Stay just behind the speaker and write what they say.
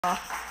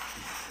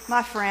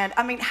My friend,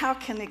 I mean, how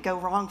can it go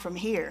wrong from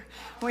here?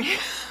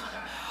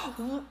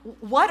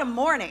 What a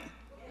morning.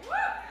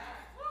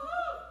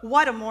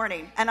 What a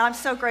morning. And I'm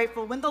so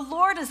grateful. When the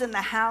Lord is in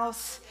the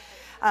house,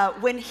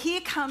 when he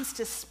comes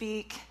to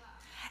speak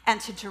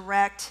and to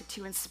direct,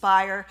 to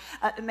inspire,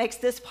 it makes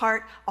this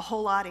part a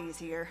whole lot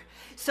easier.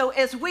 So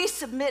as we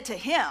submit to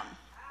him,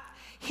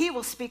 he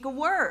will speak a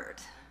word.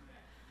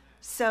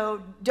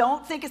 So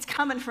don't think it's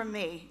coming from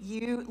me.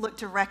 You look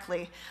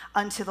directly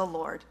unto the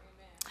Lord.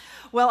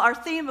 Well, our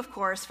theme, of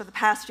course, for the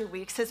past few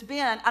weeks has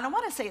been, and I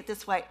want to say it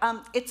this way,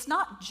 it's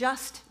not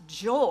just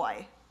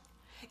joy,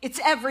 it's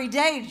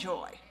everyday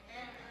joy.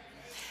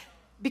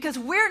 Because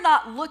we're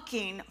not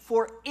looking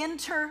for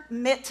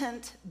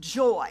intermittent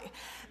joy.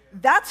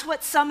 That's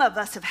what some of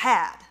us have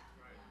had.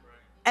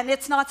 And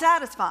it's not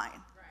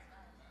satisfying.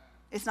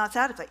 It's not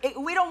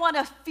satisfying. We don't want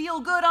to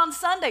feel good on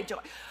Sunday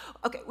joy.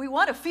 Okay, we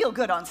want to feel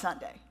good on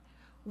Sunday.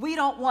 We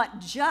don't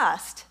want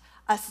just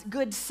a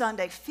good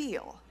Sunday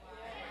feel.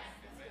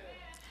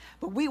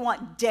 But we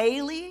want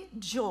daily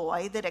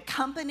joy that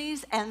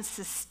accompanies and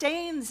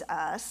sustains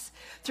us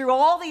through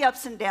all the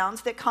ups and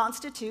downs that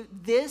constitute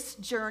this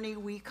journey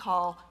we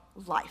call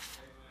life.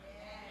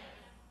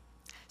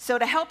 So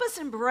to help us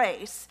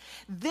embrace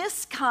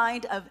this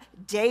kind of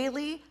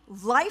daily,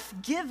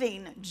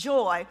 life-giving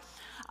joy,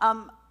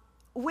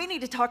 we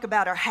need to talk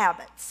about our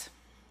habits.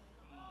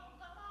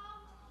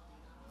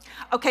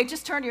 Okay,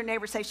 just turn to your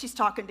neighbor and say, she's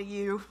talking to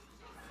you.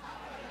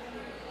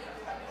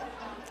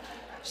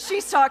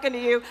 She's talking to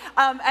you.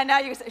 And now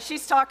you say,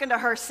 she's talking to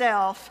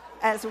herself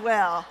as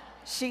well.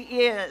 She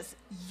is.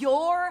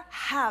 Your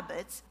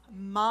habits,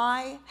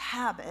 my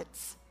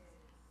habits,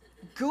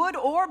 good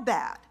or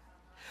bad,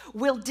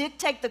 will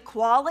dictate the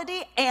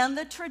quality and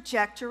the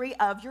trajectory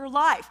of your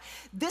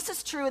life. This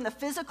is true in the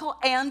physical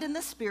and in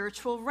the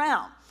spiritual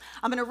realm.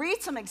 I'm going to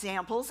read some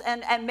examples,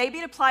 and maybe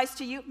it applies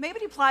to you. Maybe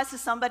it applies to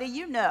somebody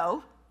you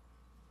know.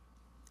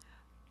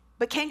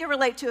 But can you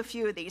relate to a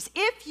few of these?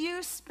 If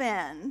you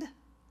spend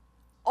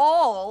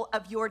all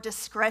of your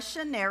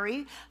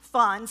discretionary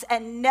funds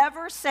and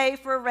never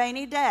save for a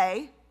rainy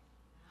day,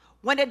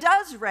 when it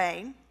does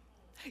rain,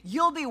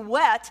 you'll be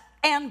wet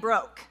and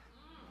broke.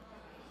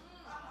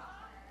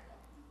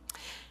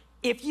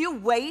 If you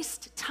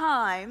waste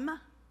time,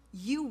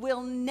 you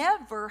will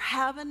never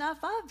have enough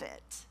of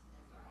it.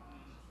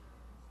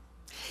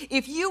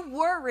 If you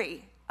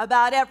worry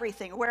about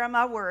everything, where are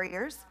my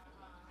worriers?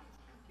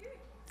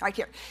 Right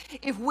here.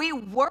 If we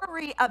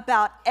worry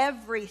about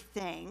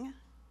everything,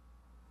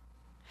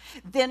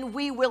 then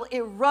we will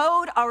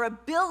erode our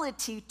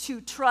ability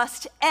to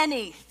trust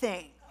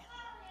anything.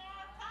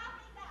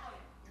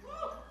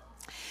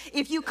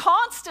 If you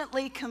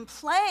constantly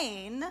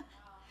complain,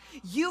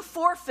 you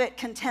forfeit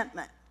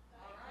contentment.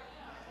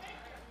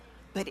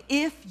 But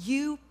if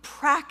you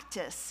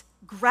practice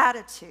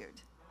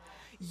gratitude,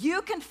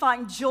 you can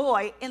find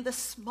joy in the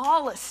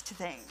smallest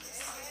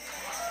things.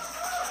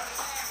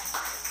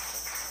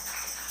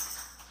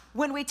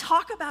 When we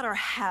talk about our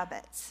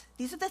habits,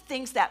 these are the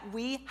things that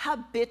we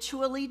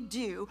habitually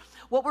do.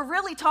 What we're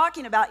really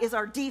talking about is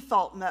our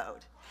default mode.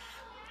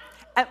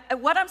 And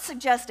what I'm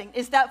suggesting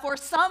is that for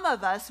some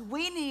of us,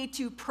 we need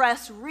to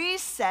press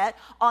reset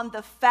on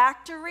the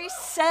factory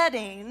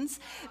settings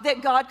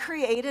that God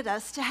created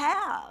us to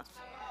have.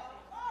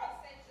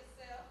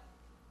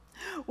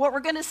 What we're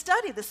going to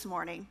study this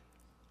morning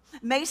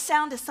may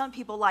sound to some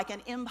people like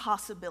an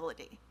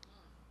impossibility.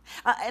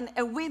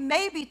 And we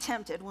may be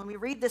tempted when we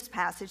read this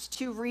passage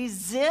to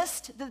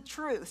resist the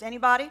truth.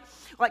 Anybody?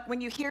 Like when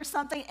you hear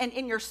something and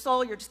in your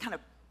soul you're just kind of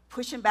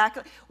pushing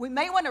back. We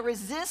may want to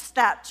resist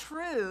that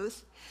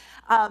truth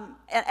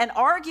and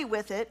argue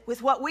with it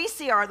with what we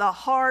see are the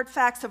hard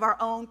facts of our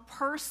own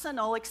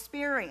personal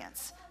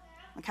experience.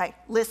 Okay,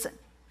 listen.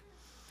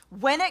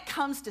 When it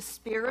comes to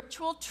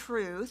spiritual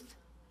truth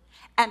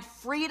and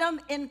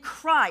freedom in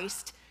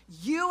Christ,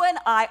 you and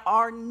I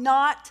are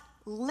not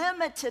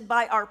limited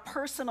by our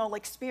personal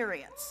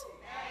experience.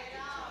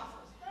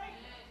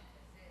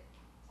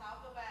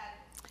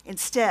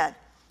 Instead,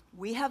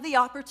 we have the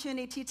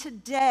opportunity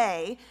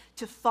today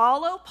to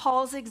follow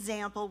Paul's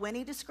example when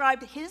he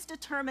described his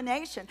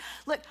determination.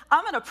 Look,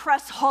 I'm going to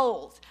press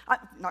hold. I'm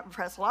going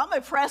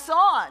to press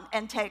on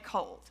and take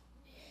hold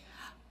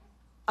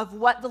of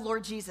what the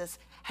Lord Jesus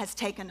has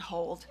taken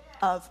hold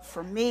of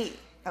for me.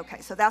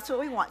 Okay, so that's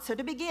what we want. So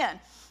to begin,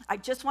 I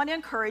just want to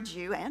encourage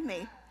you and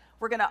me.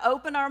 We're going to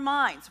open our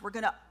minds. We're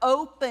going to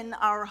open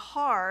our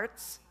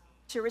hearts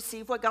to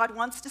receive what God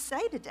wants to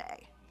say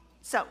today.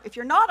 So if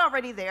you're not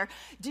already there,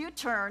 do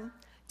turn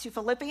to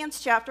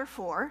Philippians chapter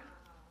 4,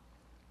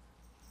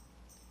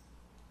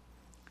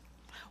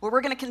 where we're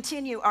going to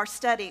continue our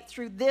study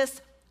through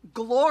this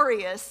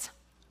glorious,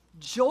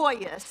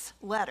 joyous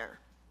letter.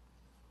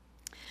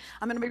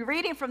 I'm going to be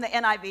reading from the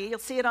NIV. You'll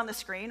see it on the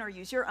screen, or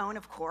use your own,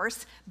 of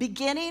course,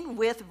 beginning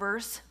with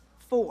verse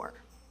 4.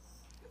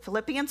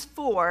 Philippians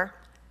 4,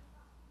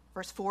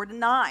 verse 4 to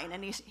 9,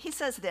 and he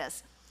says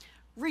this: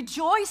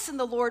 rejoice in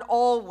the Lord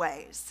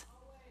always.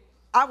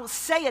 I will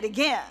say it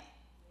again,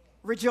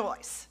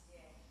 rejoice.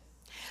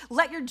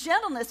 Let your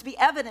gentleness be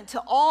evident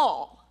to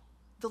all.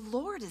 The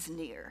Lord is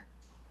near.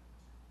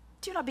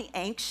 Do not be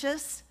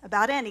anxious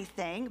about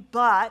anything,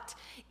 but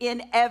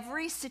in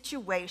every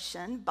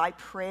situation, by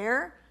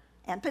prayer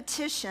and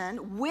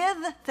petition, with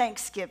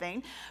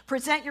thanksgiving,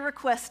 present your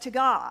requests to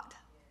God.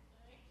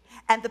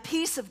 And the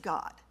peace of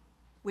God,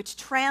 which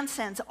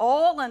transcends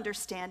all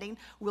understanding,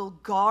 will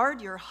guard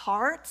your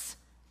hearts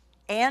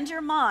and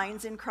your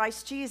minds in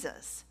Christ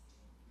Jesus.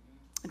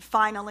 And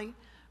finally,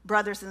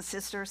 brothers and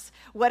sisters,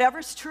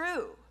 whatever's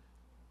true,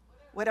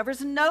 whatever's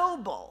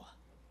noble,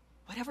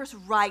 whatever's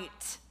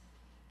right,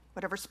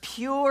 whatever's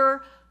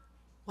pure,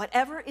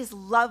 whatever is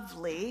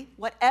lovely,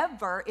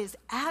 whatever is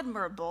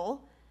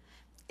admirable,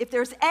 if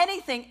there's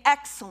anything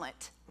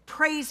excellent,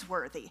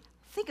 praiseworthy,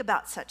 think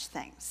about such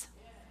things.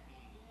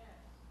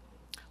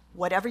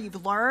 Whatever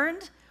you've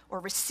learned or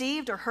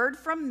received or heard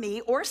from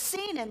me or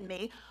seen in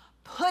me,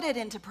 put it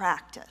into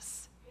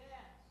practice.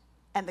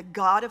 And the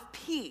God of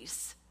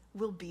peace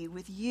will be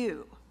with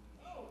you.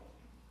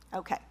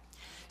 Okay,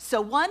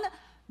 so one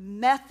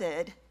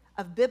method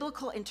of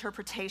biblical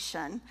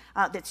interpretation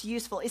that's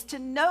useful is to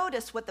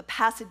notice what the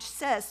passage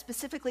says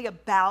specifically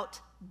about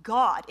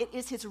God. It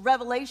is his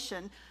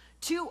revelation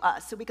to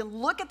us. So we can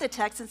look at the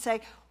text and say,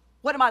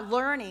 what am I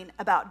learning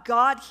about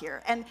God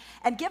here? And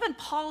given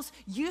Paul's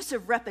use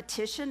of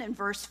repetition in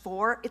verse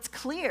 4, it's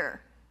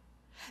clear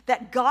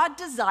that God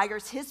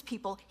desires his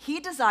people, he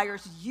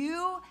desires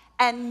you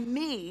and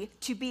me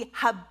to be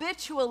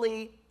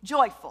habitually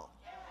joyful.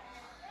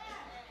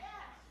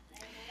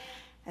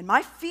 And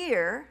my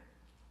fear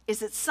is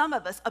that some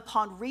of us,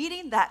 upon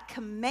reading that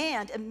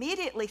command,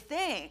 immediately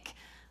think,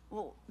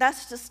 well,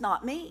 that's just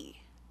not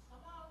me.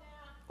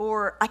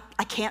 Or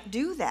I can't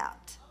do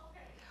that.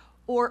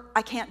 Or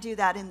I can't do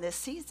that in this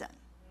season.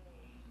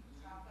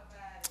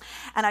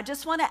 And I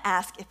just want to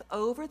ask if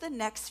over the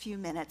next few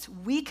minutes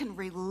we can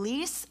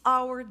release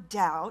our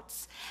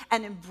doubts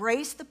and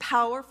embrace the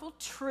powerful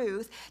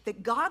truth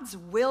that God's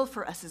will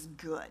for us is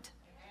good.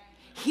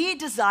 He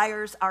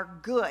desires our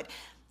good.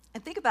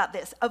 And think about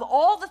this, of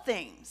all the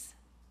things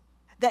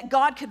that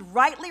God could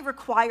rightly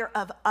require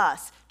of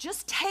us,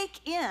 just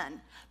take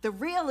in the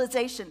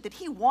realization that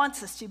he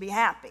wants us to be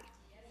happy.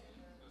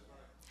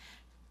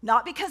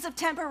 Not because of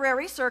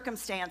temporary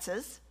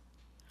circumstances,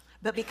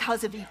 but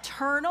because of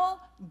eternal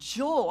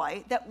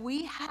joy that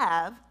we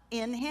have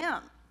in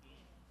him.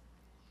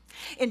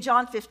 In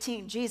John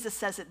 15, Jesus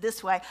says it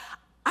this way,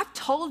 I've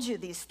told you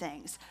these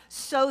things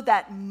so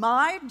that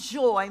my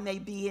joy may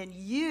be in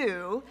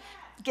you,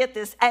 get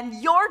this,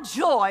 and your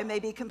joy may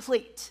be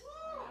complete.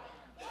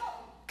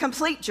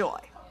 Complete joy.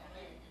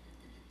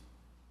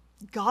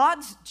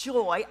 God's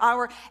joy,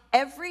 our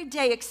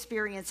everyday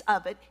experience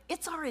of it,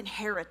 it's our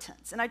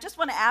inheritance. And I just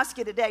want to ask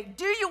you today,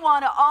 do you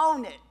want to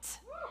own it?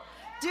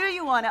 Do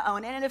you want to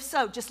own it? And if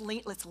so,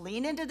 let's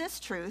lean into this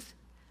truth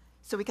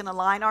so we can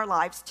align our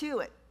lives to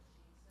it.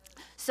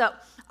 So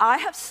I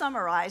have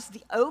summarized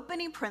the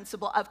opening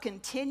principle of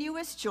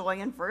continuous joy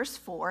in verse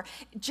 4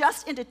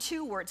 just into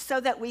 2 words so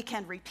that we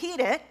can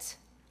repeat it,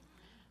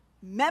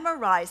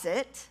 memorize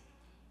it,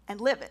 and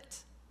live it.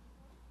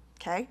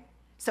 Okay?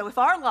 So if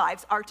our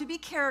lives are to be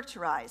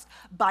characterized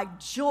by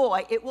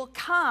joy, it will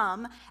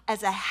come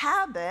as a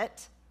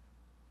habit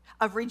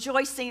of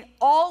rejoicing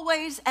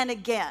always and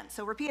again.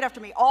 So repeat after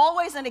me,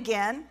 always and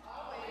again.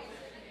 Always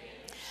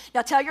and again.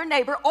 Now tell your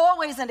neighbor,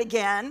 always and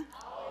again.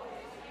 Always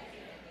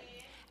and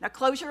again. Now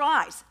close your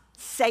eyes.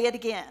 Say it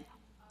again.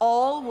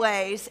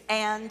 Always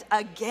and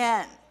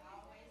again.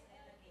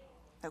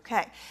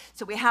 Okay,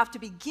 so we have to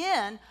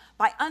begin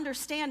by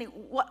understanding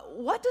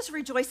what does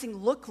rejoicing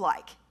look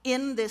like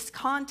in this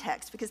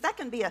context, because that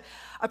can be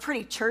a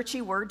pretty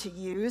churchy word to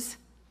use,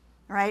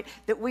 right?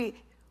 That we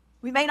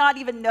may not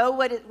even know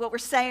what we're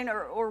saying,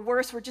 or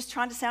worse, we're just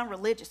trying to sound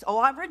religious. Oh,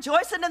 I'm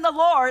rejoicing in the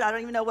Lord. I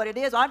don't even know what it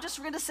is. I'm just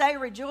going to say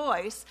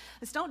rejoice.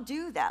 Let's don't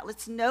do that.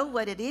 Let's know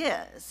what it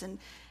is.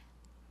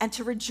 And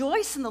to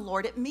rejoice in the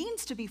Lord, it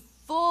means to be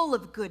full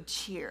of good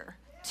cheer,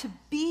 to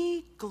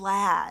be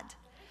glad,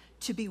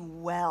 to be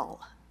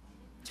well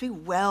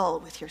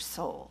with your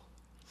soul.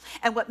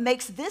 And what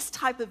makes this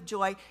type of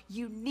joy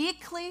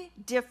uniquely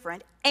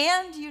different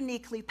and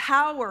uniquely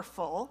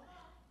powerful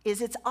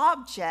is its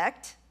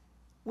object,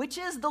 which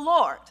is the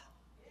Lord,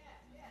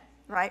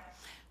 right?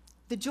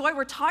 The joy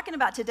we're talking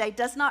about today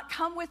does not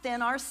come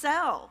within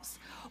ourselves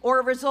or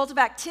a result of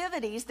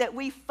activities that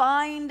we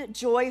find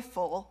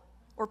joyful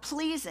or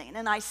pleasing.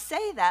 And I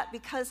say that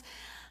because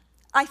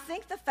I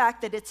think the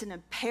fact that it's an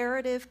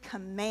imperative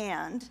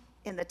command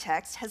in the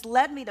text has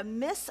led me to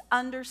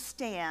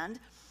misunderstand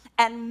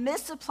and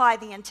misapply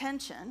the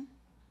intention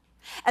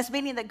as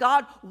meaning that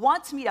God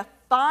wants me to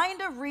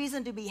find a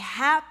reason to be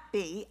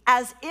happy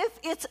as if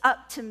it's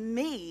up to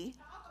me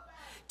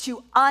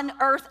to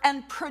unearth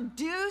and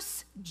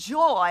produce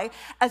joy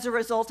as a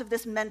result of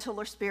this mental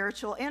or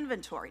spiritual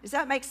inventory. Does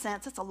that make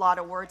sense? It's a lot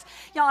of words.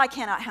 Y'all, I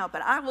cannot help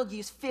it. I will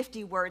use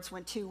 50 words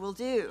when 2 will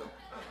do.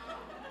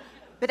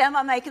 But am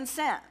I making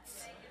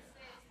sense?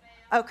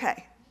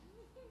 Okay.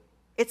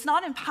 It's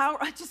not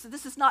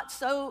this is not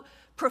so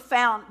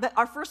profound, but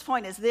our first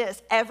point is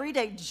this: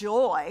 everyday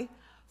joy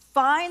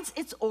finds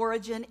its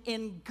origin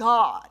in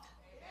God.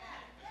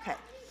 Okay,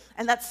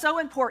 and that's so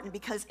important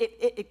because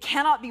it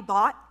cannot be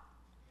bought,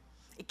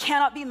 it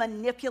cannot be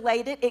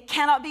manipulated, it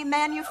cannot be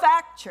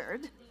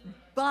manufactured,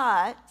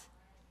 but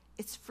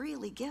it's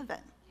freely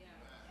given.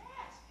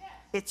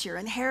 It's your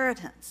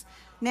inheritance.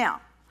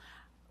 Now,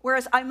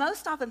 whereas I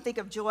most often think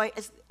of joy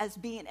as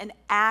being an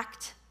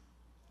act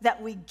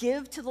that we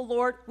give to the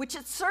Lord, which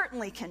it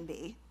certainly can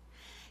be,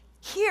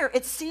 here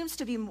it seems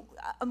to be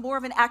more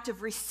of an act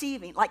of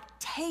receiving, like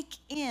take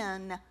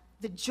in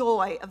the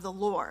joy of the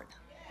Lord,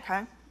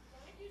 okay?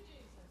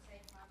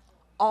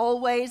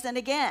 Always and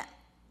again.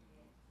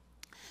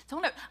 So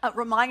I want to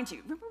remind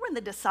you, remember when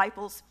the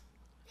disciples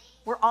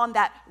were on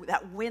that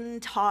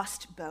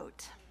wind-tossed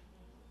boat?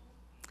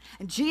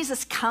 And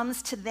Jesus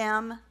comes to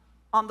them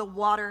on the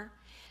water.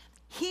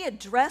 He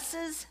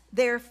addresses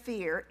their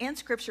fear in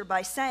Scripture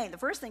by saying, the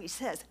first thing he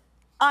says,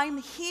 I'm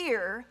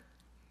here,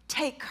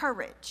 take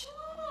courage.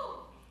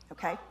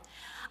 Okay?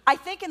 I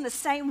think in the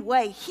same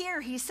way, here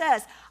he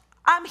says,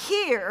 I'm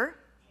here,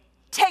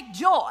 take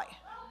joy.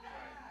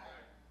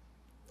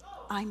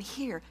 I'm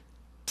here,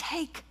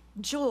 take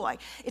joy.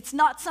 It's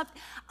not something,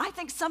 I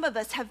think some of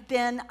us have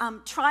been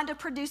trying to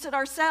produce it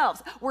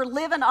ourselves. We're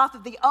living off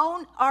of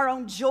our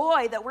own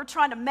joy that we're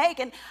trying to make.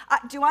 And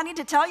do I need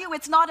to tell you,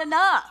 it's not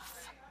enough.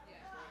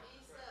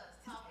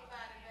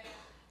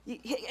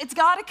 It's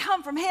got to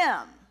come from him.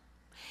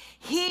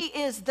 He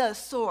is the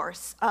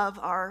source of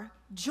our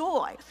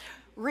joy.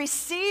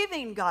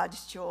 Receiving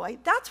God's joy,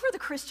 that's where the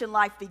Christian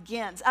life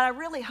begins. And I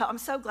really hope, I'm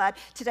so glad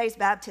today's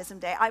baptism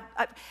day.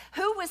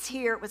 Who was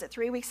here, was it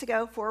 3 weeks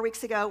ago, 4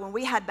 weeks ago, when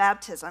we had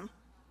baptism?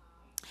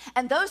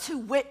 And those who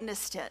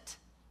witnessed it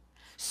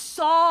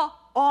saw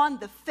on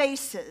the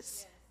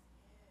faces,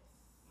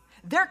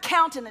 their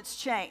countenance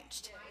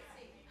changed.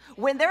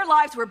 When their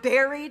lives were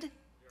buried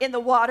in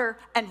the water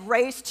and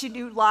raised to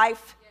new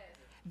life,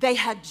 they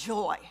had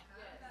joy.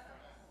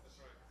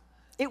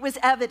 It was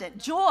evident.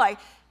 Joy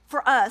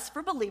for us,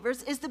 for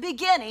believers, is the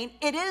beginning,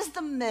 it is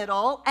the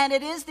middle, and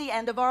it is the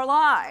end of our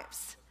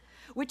lives,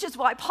 which is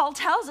why Paul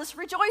tells us,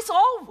 rejoice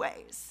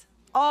always,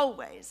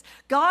 always.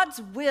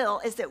 God's will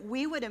is that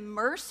we would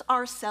immerse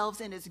ourselves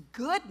in his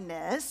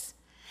goodness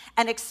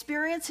and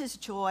experience his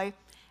joy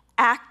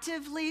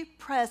actively,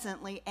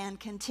 presently, and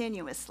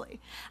continuously.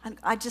 And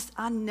I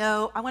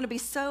want to be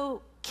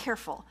so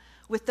careful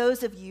with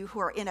those of you who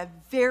are in a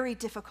very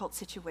difficult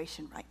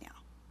situation right now.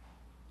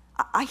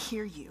 I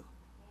hear you.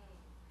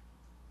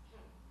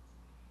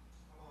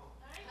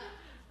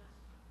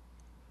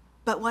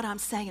 But what I'm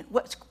saying,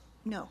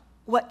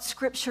 what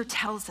Scripture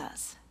tells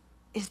us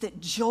is that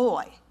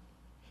joy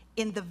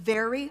in the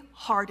very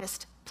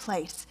hardest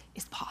place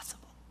is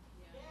possible.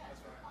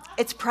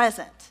 It's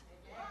present.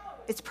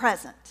 It's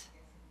present.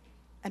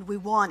 And we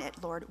want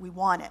it, Lord. We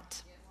want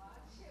it.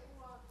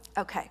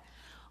 Okay.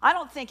 I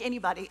don't think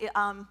anybody,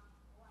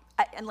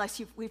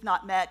 unless we've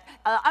not met,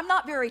 I'm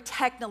not very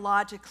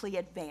technologically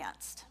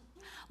advanced.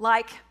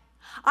 Like,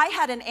 I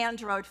had an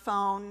Android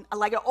phone,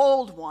 like an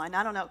old one.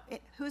 I don't know.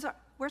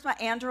 Where's my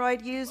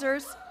Android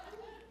users?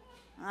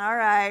 All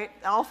right,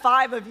 all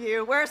 5 of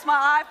you. Where's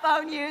my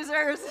iPhone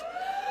users?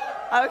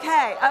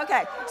 Okay.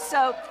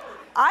 So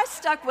I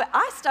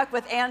stuck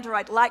with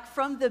Android like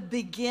from the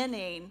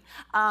beginning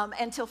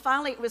until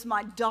finally it was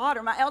my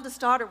daughter. My eldest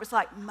daughter was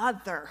like,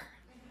 Mother,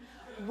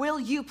 will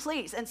you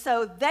please? And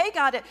so they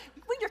got it.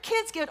 When your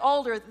kids get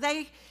older,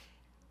 they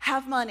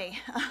have money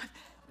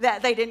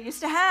that they didn't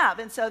used to have.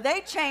 And so they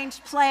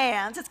changed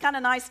plans. It's kind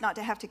of nice not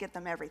to have to get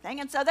them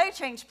everything. And so they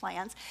changed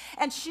plans.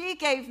 And she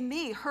gave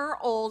me her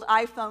old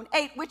iPhone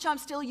 8, which I'm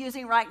still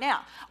using right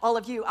now. All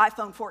of you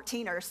iPhone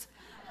 14ers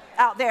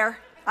out there,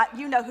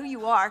 you know who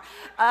you are.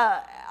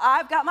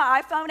 I've got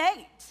my iPhone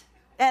 8.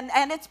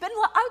 And it's been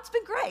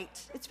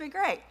great. It's been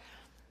great.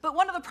 But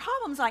one of the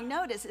problems I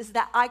noticed is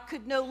that I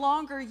could no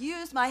longer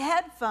use my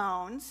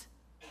headphones,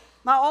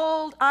 my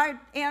old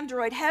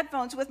Android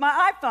headphones with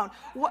my iPhone.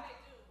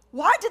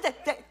 Why did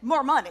they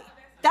more money?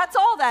 That's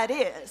all that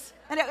is.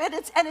 And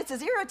it's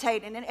as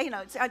irritating. And,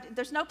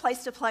 there's no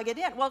place to plug it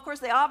in. Well, of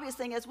course, the obvious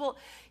thing is, well,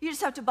 you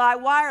just have to buy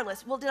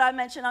wireless. Well, did I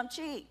mention I'm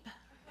cheap?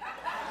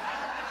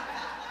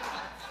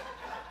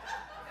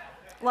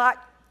 Like,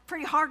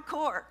 pretty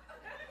hardcore.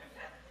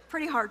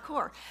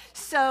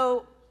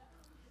 So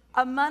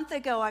a month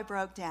ago, I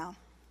broke down.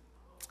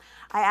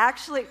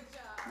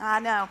 I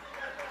know.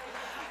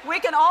 We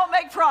can all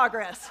make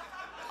progress.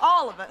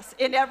 All of us,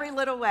 in every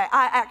little way.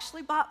 I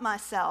actually bought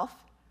myself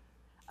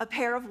a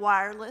pair of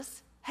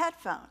wireless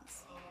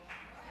headphones.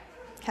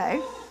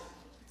 Okay?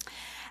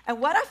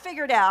 And what I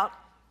figured out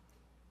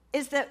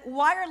is that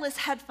wireless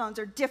headphones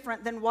are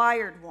different than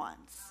wired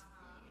ones.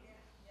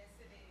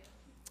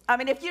 I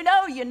mean, if you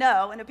know, you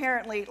know, and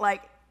apparently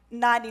like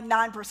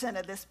 99%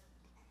 of this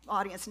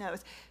audience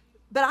knows.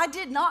 But I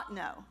did not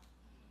know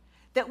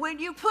that when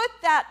you put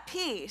that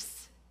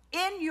piece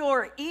in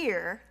your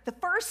ear, the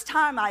first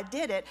time I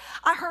did it,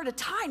 I heard a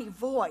tiny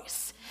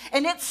voice,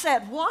 and it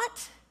said,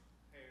 what?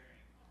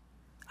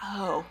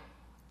 Oh,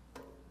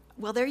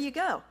 Well, there you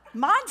go.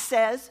 Mine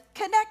says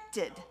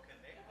connected.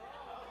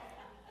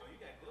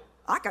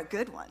 I got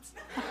good ones.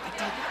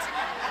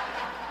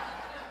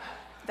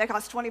 They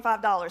cost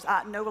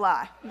 $25. No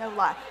lie.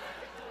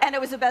 And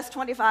it was the best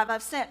 25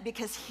 I've sent,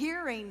 because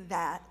hearing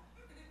that,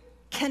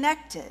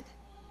 connected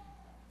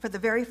for the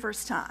very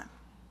first time.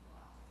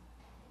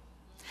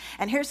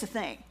 And here's the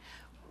thing.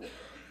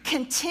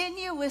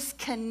 Continuous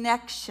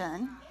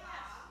connection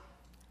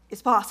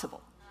is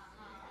possible.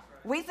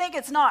 We think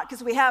it's not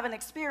because we haven't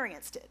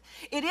experienced it.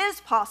 It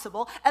is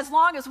possible as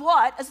long as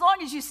what? As long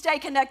as you stay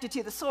connected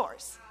to the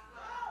source.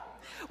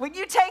 When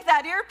you take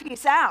that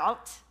earpiece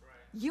out,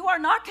 you are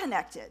not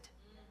connected.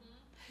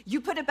 You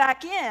put it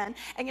back in,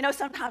 and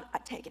sometimes I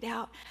take it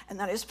out, and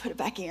then I just put it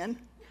back in,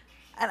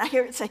 and I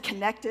hear it say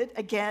connected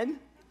again.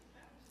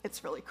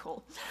 It's really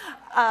cool.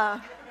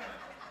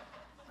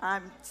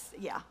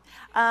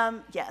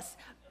 Yes.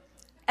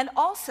 And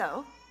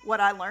also, what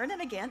I learned,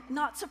 and again,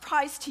 not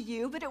surprise to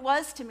you, but it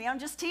was to me. I'm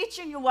just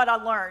teaching you what I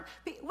learned.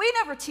 We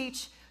never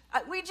teach.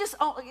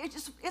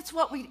 It's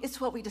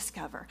what we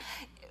discover.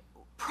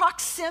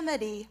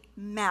 Proximity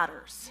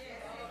matters.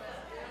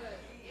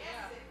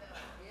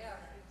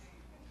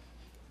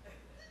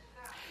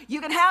 You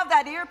can have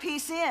that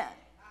earpiece in,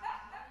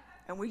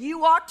 and when you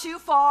walk too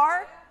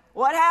far,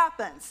 what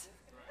happens?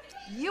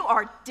 You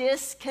are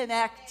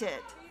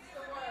disconnected.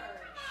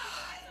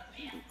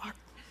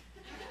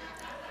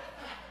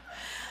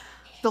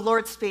 The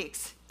Lord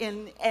speaks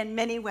in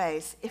many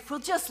ways. If we'll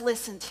just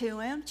listen to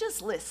him,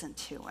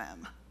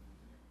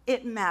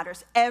 It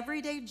matters.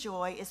 Everyday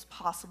joy is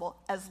possible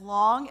as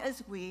long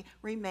as we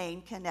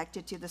remain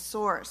connected to the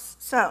source.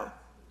 So,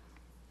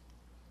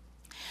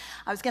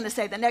 I was going to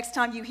say, the next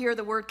time you hear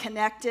the word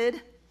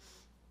connected,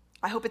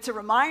 I hope it's a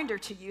reminder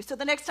to you. So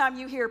the next time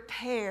you hear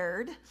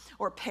paired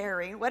or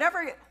pairing,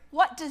 whatever,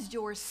 what does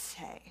yours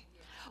say?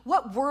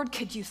 What word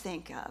could you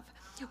think of?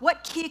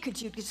 What key could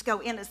you just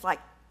go in as like,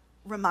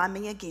 remind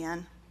me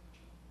again?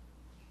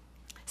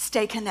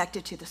 Stay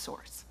connected to the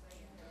source,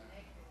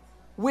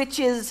 which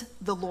is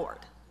the Lord.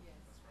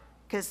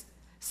 Because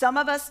some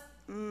of us,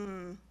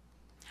 I'm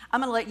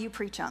going to let you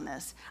preach on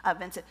this,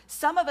 Vincent.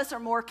 Some of us are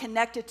more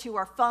connected to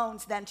our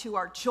phones than to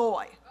our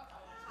joy.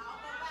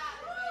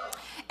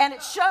 And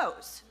it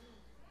shows.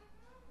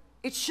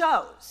 It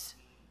shows.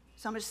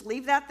 So I'm going to just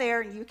leave that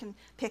there, and you can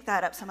pick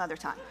that up some other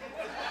time.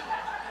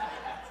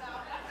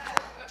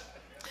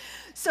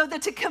 So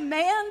that to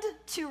command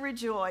to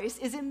rejoice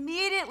is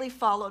immediately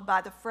followed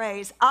by the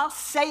phrase, I'll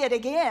say it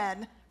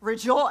again,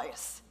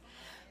 rejoice.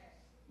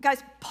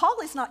 Guys, Paul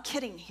is not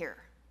kidding here.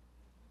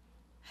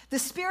 The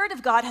Spirit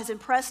of God has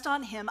impressed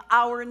on him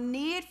our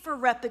need for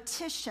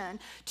repetition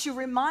to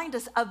remind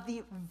us of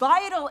the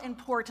vital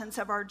importance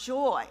of our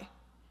joy.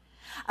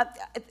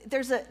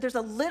 There's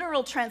a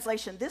literal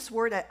translation. This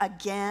word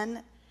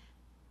again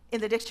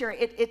in the dictionary,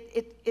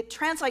 it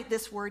translates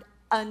this word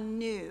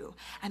anew.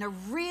 And I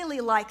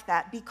really like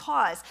that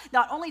because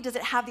not only does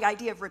it have the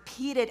idea of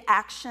repeated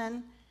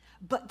action,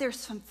 but there's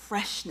some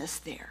freshness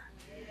there.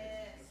 Yes.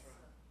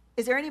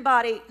 Is there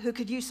anybody who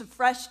could use some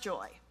fresh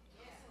joy?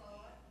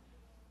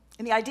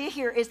 And the idea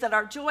here is that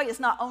our joy is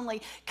not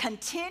only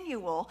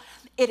continual,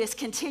 it is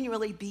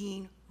continually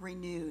being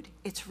renewed.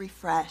 It's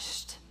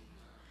refreshed.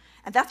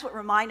 And that's what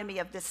reminded me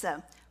of this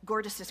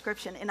gorgeous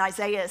description in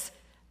Isaiah's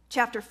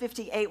chapter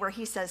 58, where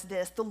he says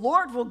this, the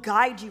Lord will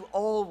guide you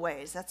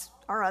always. That's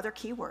our other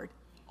key word,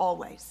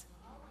 always.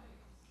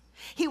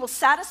 He will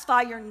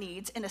satisfy your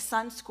needs in a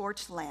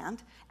sun-scorched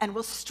land and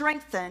will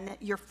strengthen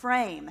your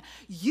frame.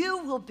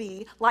 You will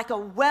be like a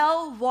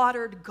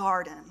well-watered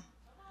garden,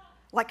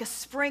 like a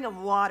spring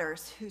of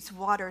waters whose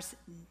waters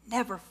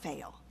never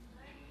fail.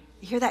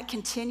 You hear that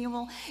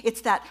continual?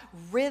 It's that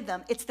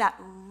rhythm. It's that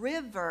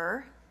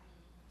river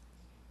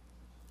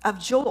of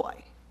joy.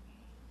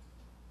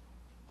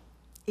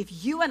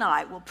 If you and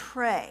I will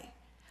pray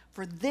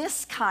for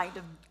this kind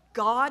of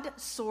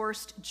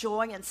God-sourced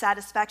joy and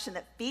satisfaction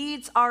that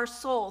feeds our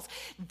souls,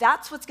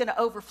 that's what's going to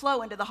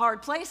overflow into the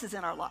hard places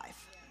in our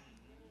life.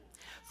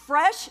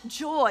 Fresh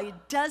joy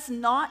does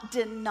not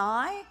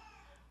deny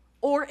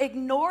or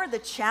ignore the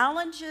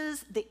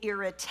challenges, the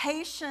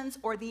irritations,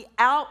 or the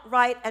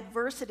outright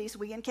adversities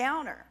we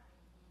encounter.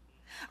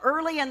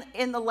 Early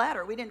in the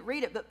letter, we didn't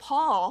read it, but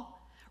Paul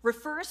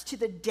refers to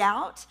the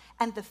doubt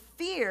and the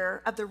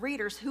fear of the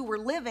readers who were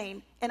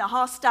living in a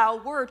hostile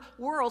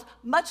world,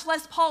 much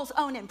less Paul's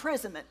own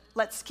imprisonment.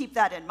 Let's keep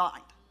that in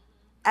mind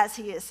as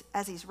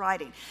he's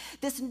writing.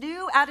 This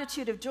new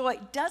attitude of joy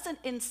doesn't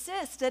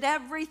insist that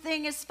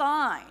everything is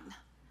fine.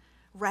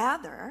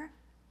 Rather,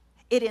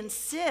 it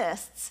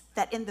insists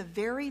that in the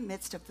very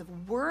midst of the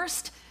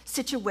worst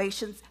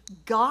situations,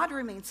 God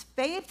remains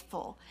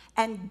faithful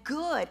and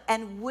good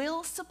and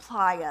will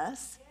supply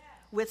us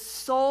with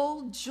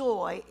soul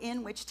joy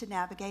in which to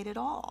navigate it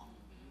all.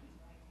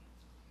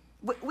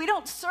 We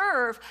don't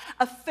serve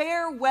a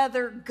fair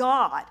weather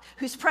God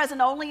who's present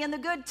only in the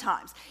good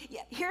times.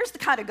 Here's the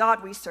kind of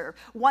God we serve,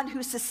 one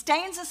who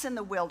sustains us in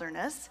the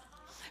wilderness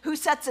who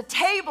sets a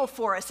table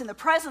for us in the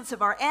presence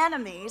of our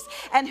enemies,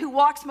 and who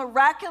walks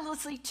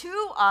miraculously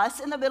to us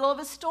in the middle of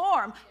a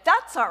storm.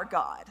 That's our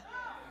God.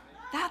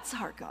 That's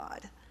our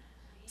God.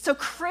 So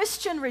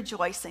Christian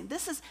rejoicing,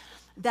 this is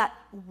that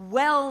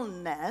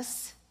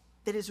wellness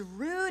that is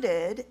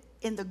rooted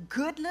in the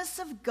goodness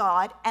of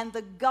God and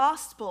the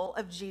gospel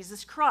of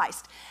Jesus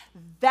Christ.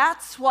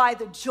 That's why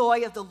the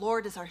joy of the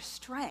Lord is our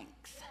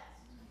strength.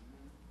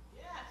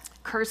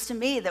 Occurs to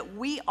me that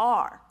we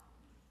are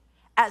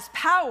as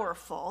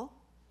powerful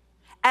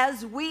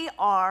as we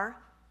are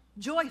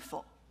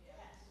joyful.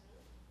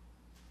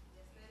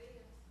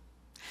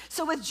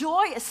 So with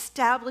joy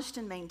established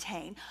and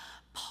maintained,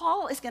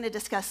 Paul is going to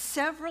discuss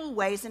several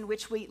ways in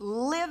which we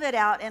live it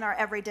out in our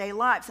everyday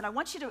lives. And I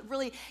want you to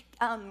really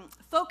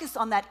focus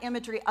on that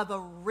imagery of a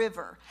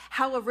river,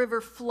 how a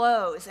river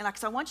flows. And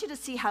I want you to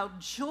see how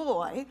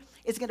joy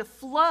is going to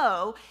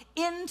flow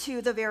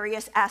into the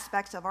various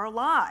aspects of our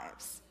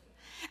lives.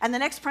 And the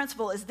next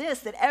principle is this,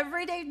 that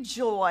everyday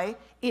joy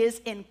is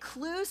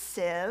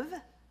inclusive,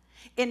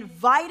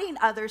 inviting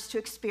others to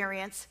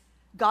experience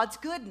God's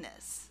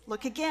goodness.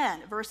 Look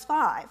again, verse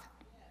 5.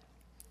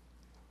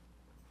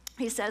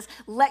 He says,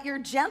 let your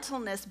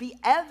gentleness be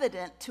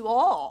evident to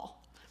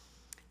all.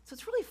 So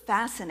it's really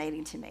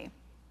fascinating to me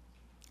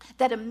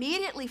that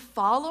immediately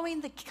following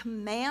the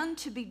command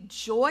to be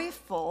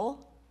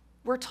joyful,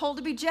 we're told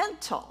to be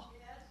gentle.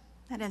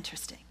 Isn't that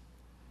interesting?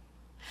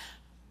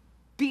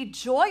 Be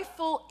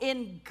joyful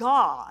in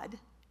God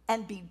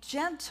and be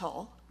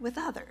gentle with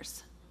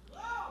others.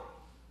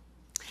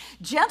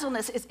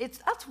 Gentleness,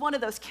 that's one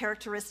of those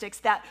characteristics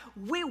that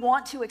we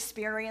want to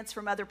experience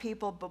from other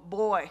people, but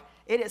boy,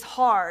 it is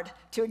hard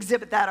to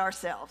exhibit that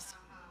ourselves.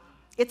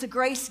 It's a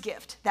grace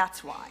gift,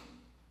 that's why.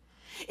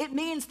 It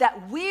means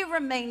that we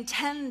remain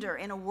tender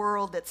in a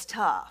world that's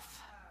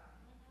tough.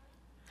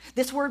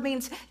 This word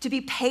means to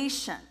be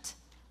patient,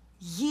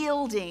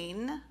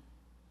 yielding,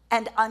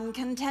 and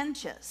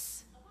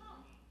uncontentious.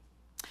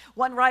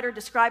 One writer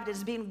described it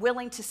as being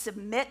willing to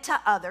submit to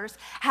others,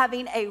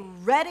 having a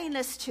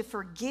readiness to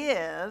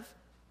forgive,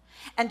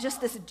 and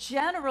just this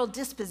general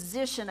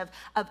disposition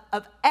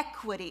of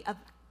equity, of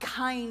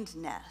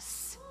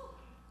kindness.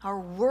 Our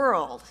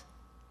world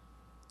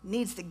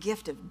needs the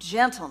gift of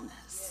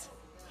gentleness.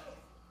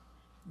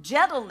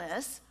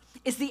 Gentleness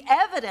is the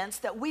evidence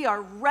that we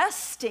are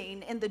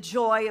resting in the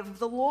joy of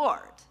the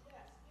Lord.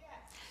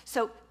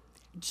 So,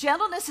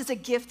 gentleness is a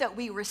gift that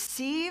we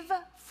receive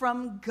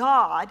from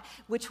God,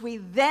 which we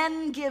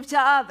then give to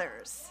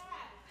others.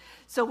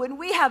 So when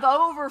we have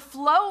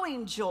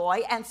overflowing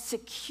joy and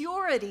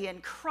security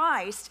in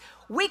Christ,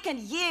 we can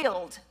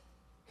yield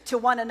to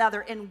one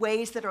another in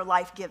ways that are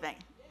life-giving.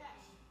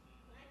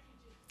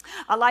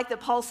 I like that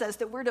Paul says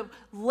that we're to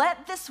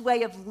let this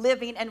way of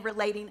living and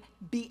relating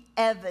be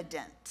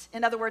evident.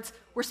 In other words,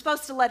 we're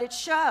supposed to let it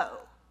show.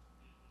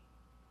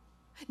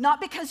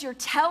 Not because you're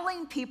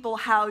telling people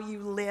how you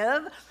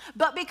live,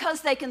 but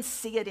because they can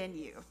see it in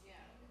you.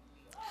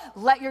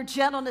 Let your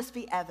gentleness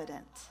be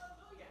evident.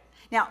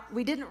 Now,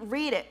 we didn't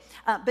read it,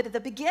 but at the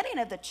beginning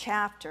of the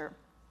chapter,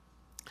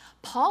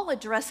 Paul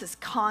addresses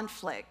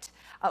conflict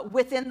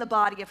within the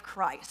body of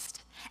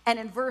Christ. And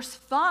in verse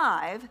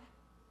 5,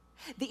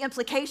 the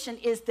implication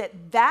is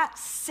that that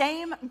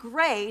same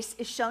grace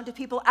is shown to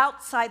people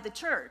outside the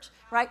church,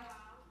 right?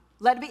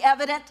 Let it be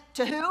evident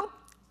to who?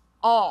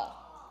 All.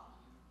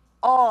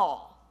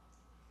 All.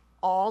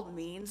 All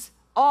means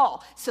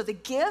all. So the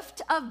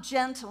gift of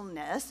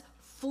gentleness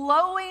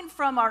flowing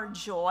from our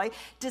joy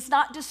does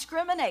not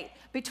discriminate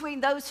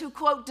between those who,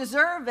 quote,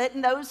 deserve it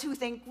and those who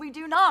think we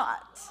do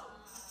not.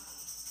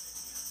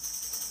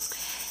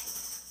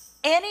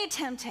 Any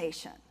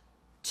temptation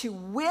to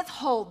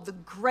withhold the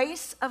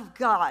grace of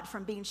God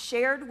from being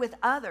shared with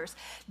others,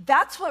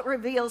 that's what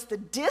reveals the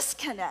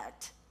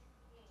disconnect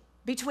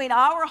between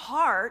our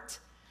heart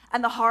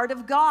and the heart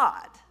of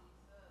God.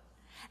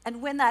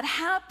 And when that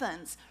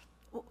happens,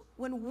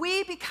 when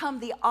we become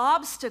the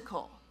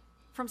obstacle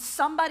from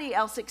somebody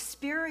else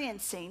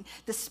experiencing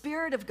the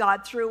Spirit of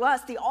God through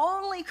us, the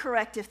only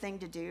corrective thing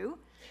to do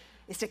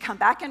is to come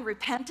back in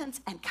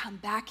repentance and come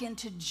back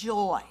into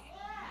joy.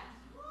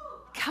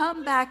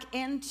 Come back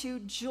into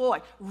joy.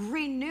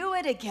 Renew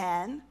it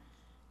again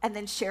and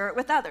then share it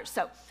with others.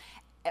 So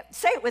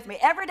say it with me.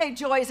 Everyday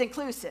joy is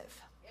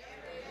inclusive.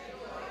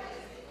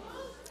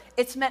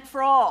 It's meant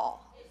for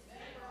all.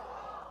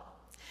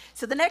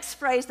 So the next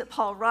phrase that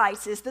Paul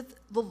writes is that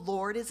the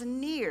Lord is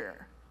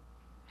near,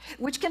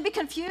 which can be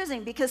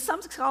confusing because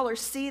some scholars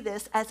see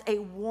this as a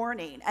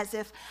warning, as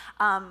if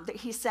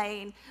he's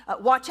saying,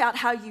 watch out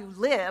how you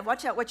live,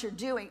 watch out what you're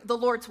doing. The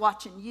Lord's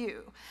watching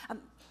you.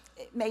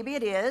 Maybe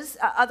it is.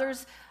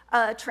 Others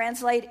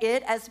translate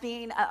it as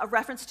being a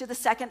reference to the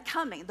second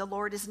coming. The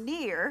Lord is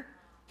near.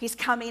 He's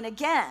coming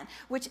again,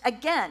 which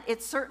again,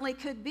 it certainly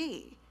could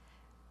be.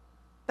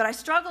 But I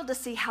struggle to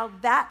see how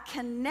that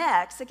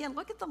connects. Again,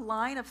 look at the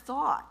line of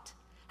thought.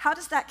 How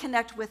does that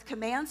connect with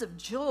commands of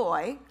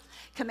joy,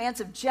 commands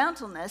of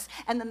gentleness,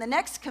 and then the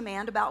next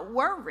command about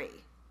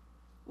worry?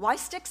 Why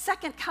stick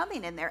second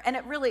coming in there? And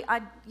it really,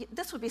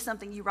 this would be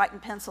something you write in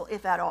pencil,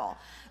 if at all.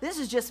 This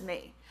is just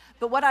me.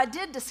 But what I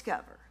did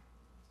discover,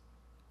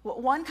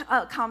 what one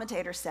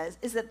commentator says,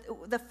 is that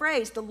the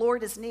phrase, the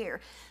Lord is near,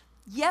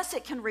 yes,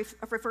 it can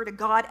refer to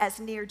God as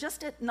near,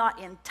 just not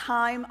in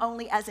time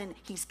only, as in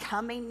he's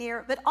coming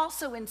near, but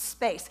also in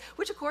space,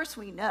 which of course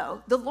we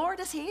know. The Lord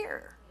is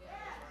here.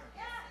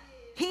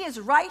 He is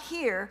right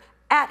here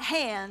at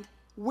hand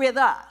with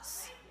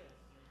us.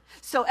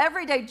 So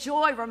everyday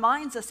joy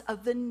reminds us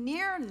of the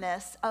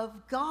nearness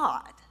of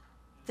God,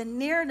 the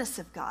nearness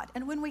of God.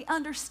 And when we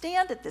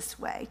understand it this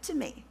way, to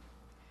me,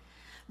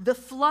 the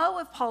flow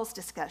of Paul's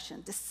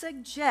discussion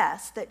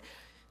suggests that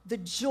the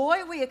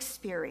joy we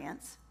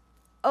experience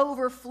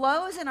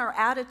overflows in our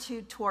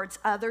attitude towards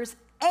others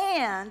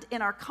and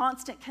in our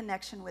constant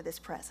connection with his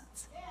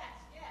presence.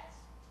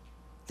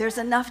 There's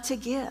enough to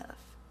give.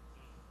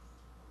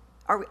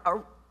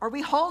 Are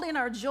we holding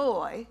our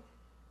joy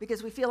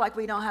because we feel like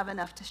we don't have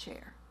enough to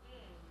share?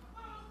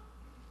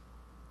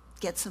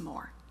 Get some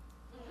more.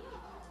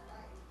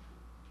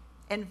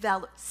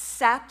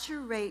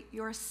 Saturate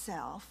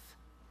yourself.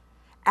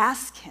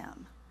 Ask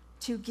him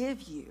to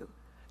give you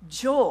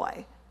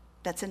joy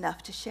that's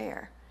enough to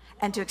share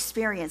and to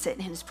experience it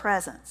in his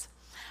presence.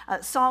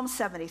 Psalm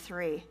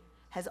 73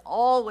 has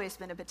always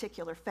been a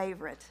particular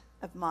favorite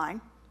of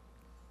mine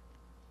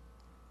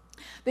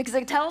because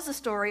it tells the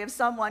story of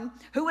someone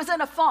who was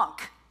in a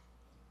funk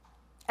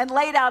and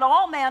laid out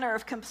all manner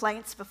of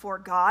complaints before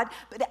God,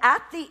 but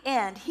at the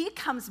end, he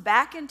comes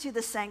back into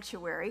the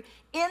sanctuary,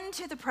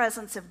 into the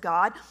presence of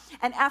God,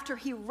 and after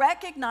he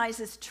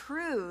recognizes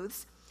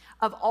truths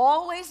of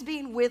always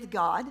being with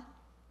God,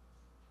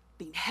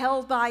 being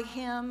held by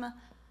him,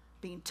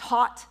 being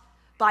taught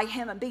by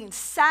him, and being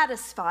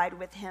satisfied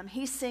with him,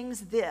 he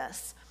sings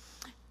this: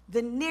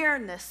 the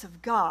nearness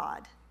of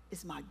God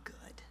is my good.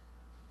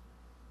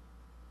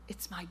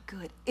 It's my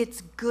good.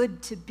 It's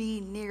good to be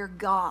near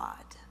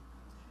God.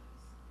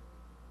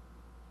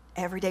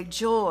 Everyday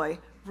joy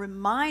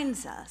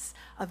reminds us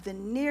of the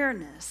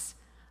nearness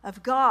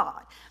of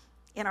God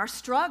in our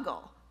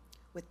struggle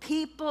with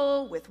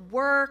people, with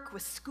work,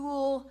 with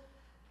school,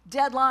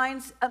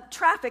 deadlines,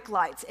 traffic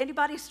lights.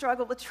 Anybody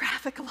struggle with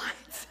traffic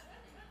lights?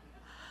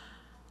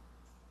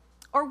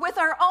 Or with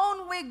our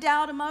own wigged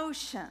out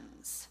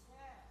emotions.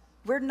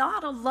 We're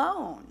not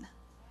alone.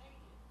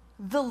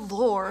 The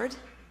Lord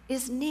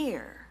is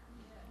near.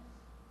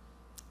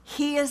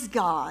 He is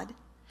God,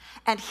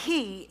 and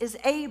he is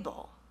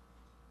able.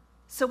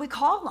 So we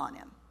call on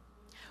him.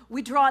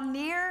 We draw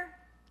near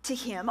to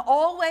him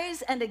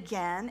always and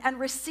again and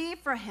receive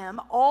from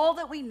him all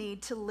that we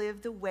need to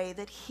live the way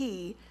that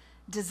he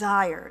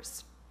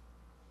desires.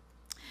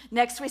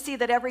 Next, we see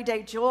that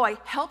everyday joy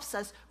helps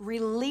us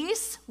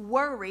release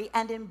worry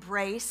and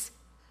embrace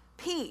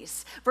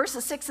peace.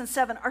 Verses 6 and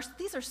 7,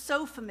 these are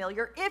so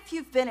familiar if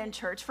you've been in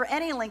church for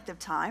any length of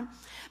time,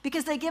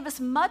 because they give us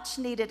much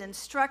needed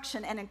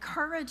instruction and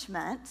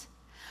encouragement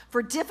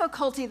for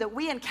difficulty that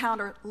we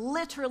encounter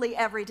literally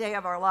every day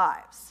of our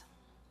lives.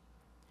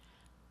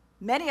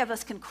 Many of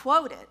us can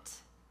quote it,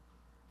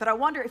 but I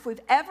wonder if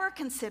we've ever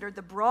considered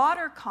the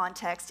broader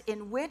context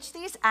in which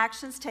these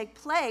actions take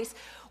place,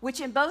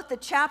 which in both the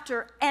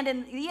chapter and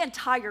in the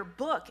entire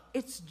book,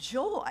 it's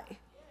joy.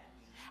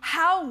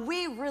 How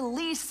we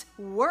release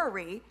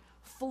worry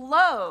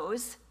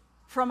flows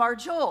from our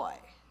joy.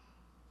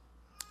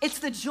 It's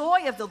the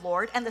joy of the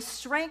Lord and the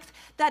strength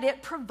that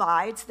it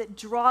provides that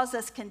draws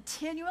us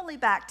continually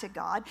back to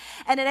God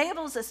and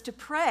enables us to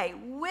pray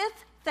with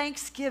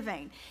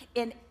thanksgiving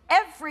in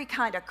every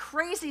kind of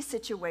crazy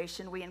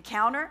situation we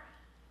encounter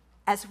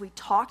as we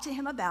talk to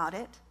him about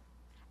it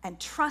and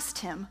trust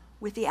him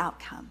with the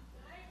outcome.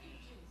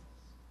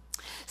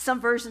 Some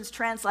versions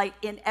translate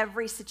in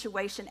every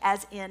situation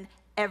as in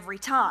every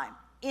time.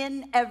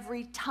 In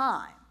every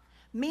time.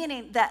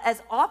 Meaning that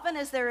as often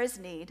as there is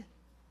need,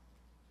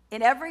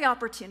 in every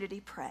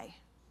opportunity, pray.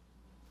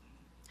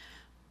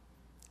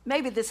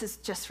 Maybe this is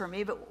just for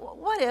me, but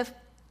what if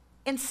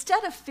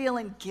instead of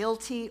feeling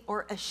guilty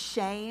or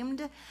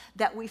ashamed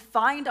that we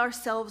find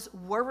ourselves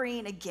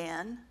worrying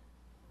again,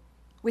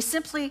 we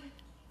simply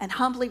and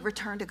humbly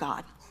return to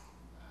God?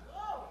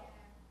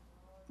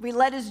 We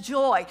let his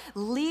joy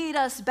lead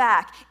us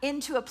back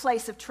into a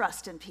place of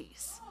trust and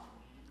peace.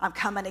 I'm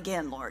coming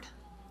again, Lord.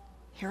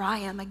 Here I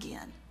am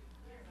again.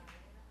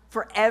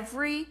 For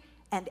every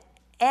and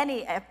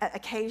any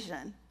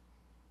occasion,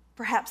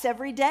 perhaps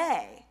every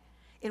day,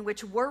 in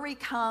which worry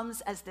comes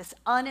as this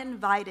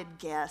uninvited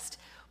guest,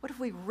 what if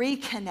we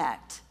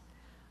reconnect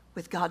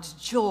with God's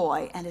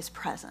joy and his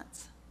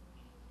presence?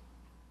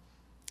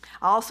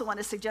 I also want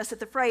to suggest that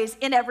the phrase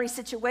 "in every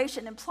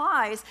situation"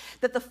 implies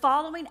that the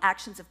following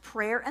actions of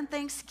prayer and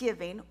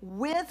thanksgiving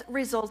with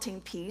resulting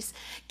peace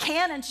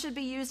can and should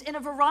be used in a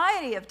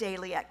variety of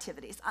daily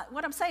activities.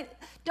 What I'm saying,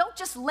 don't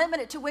just limit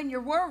it to when you're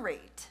worried.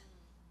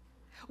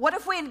 What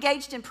if we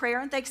engaged in prayer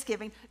and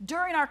thanksgiving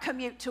during our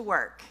commute to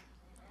work?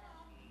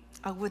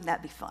 Oh, wouldn't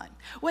that be fun?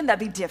 Wouldn't that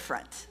be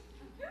different?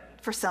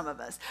 for some of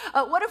us?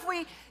 What if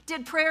we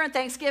did prayer and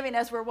thanksgiving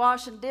as we're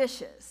washing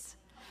dishes?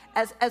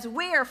 As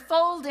we are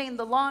folding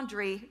the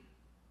laundry,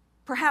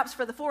 perhaps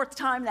for the 4th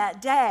time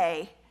that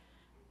day,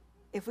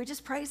 if we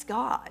just praise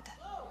God.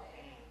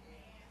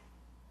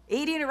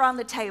 Eating around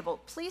the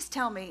table. Please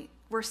tell me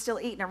we're still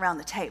eating around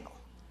the table.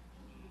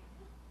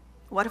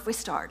 What if we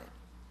started?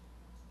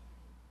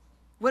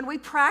 When we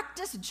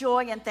practice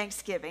joy and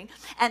thanksgiving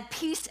and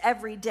peace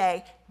every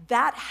day,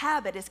 that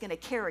habit is going to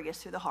carry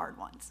us through the hard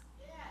ones.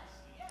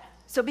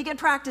 So begin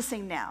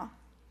practicing now.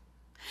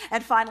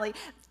 And finally,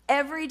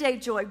 everyday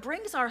joy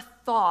brings our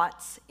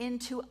thoughts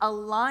into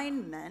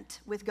alignment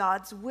with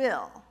God's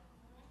will.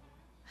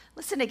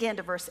 Listen again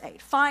to verse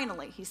 8.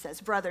 Finally, he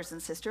says, brothers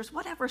and sisters,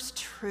 whatever's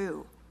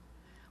true,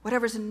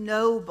 whatever's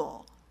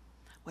noble,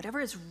 whatever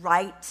is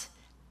right,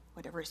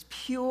 whatever is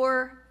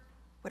pure,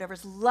 whatever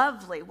is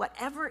lovely,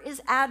 whatever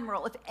is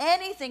admirable, if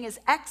anything is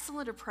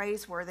excellent or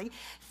praiseworthy,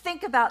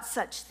 think about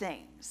such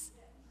things.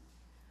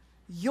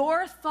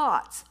 Your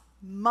thoughts,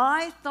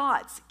 my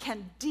thoughts,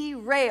 can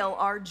derail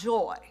our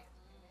joy.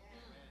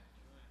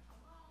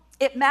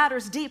 It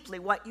matters deeply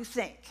what you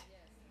think.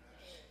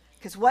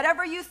 Because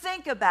whatever you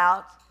think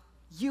about,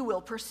 you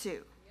will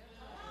pursue.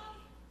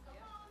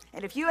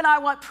 And if you and I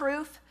want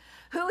proof,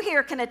 who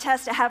here can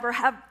attest to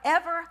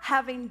ever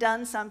having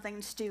done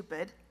something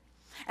stupid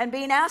and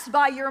being asked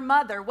by your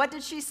mother, what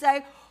did she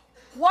say?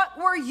 What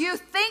were you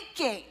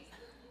thinking?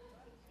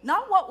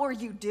 Not what were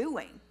you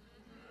doing?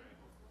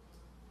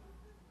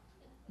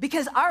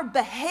 Because our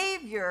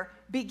behavior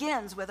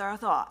begins with our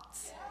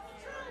thoughts.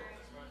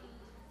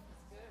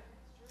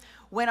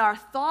 When our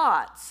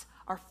thoughts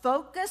are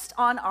focused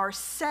on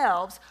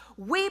ourselves,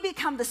 we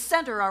become the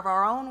center of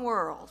our own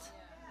world.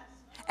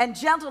 And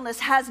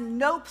gentleness has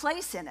no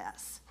place in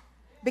us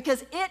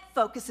because it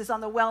focuses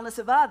on the wellness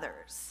of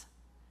others.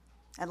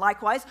 And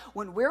likewise,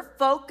 when we're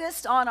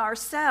focused on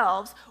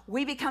ourselves,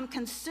 we become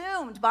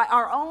consumed by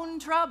our own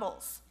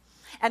troubles.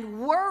 And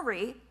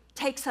worry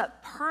takes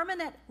up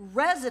permanent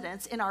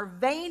residence in our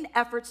vain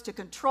efforts to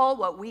control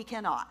what we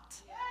cannot.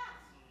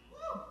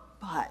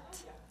 But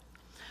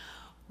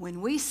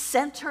when we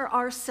center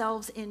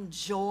ourselves in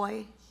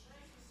joy,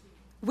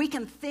 we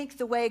can think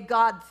the way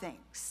God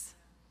thinks.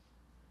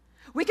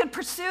 We can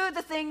pursue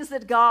the things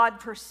that God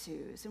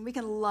pursues, and we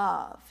can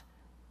love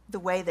the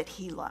way that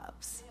He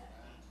loves.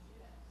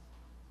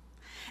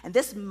 And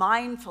this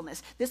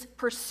mindfulness, this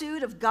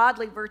pursuit of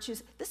godly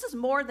virtues, this is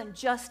more than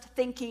just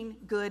thinking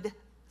good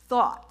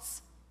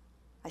thoughts.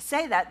 I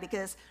say that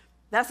because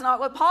that's not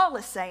what Paul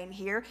is saying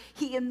here.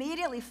 He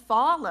immediately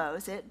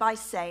follows it by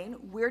saying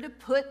we're to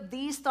put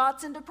these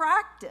thoughts into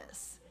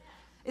practice.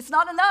 It's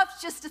not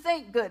enough just to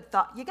think good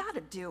thought. You got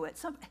to do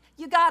it.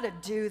 You got to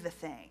do the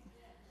thing.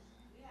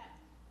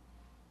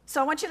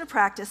 So I want you to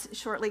practice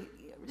shortly,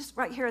 just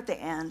right here at the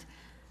end.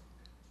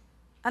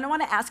 And I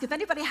want to ask if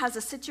anybody has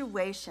a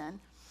situation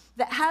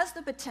that has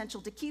the potential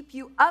to keep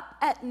you up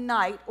at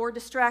night or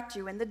distract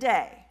you in the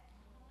day.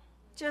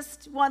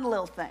 Just one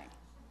little thing.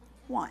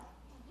 One.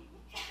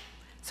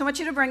 So I want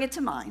you to bring it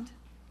to mind.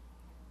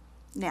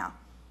 Now,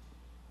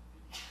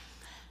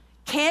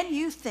 can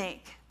you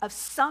think of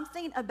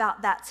something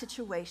about that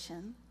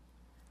situation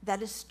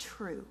that is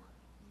true?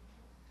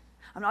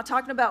 I'm not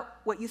talking about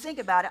what you think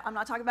about it. I'm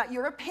not talking about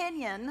your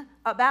opinion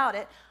about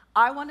it.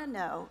 I want to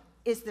know,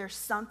 is there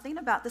something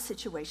about the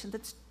situation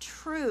that's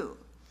true?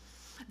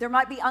 There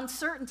might be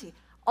uncertainty,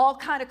 all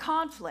kind of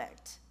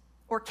conflict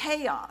or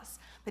chaos.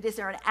 But is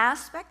there an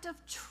aspect of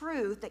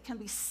truth that can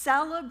be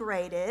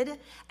celebrated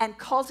and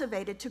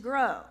cultivated to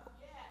grow?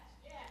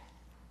 Yes.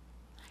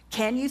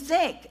 Can you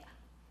think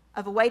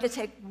of a way to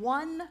take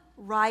one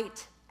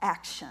right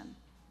action?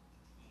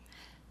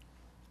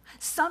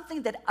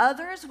 Something that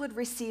others would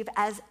receive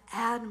as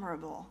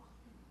admirable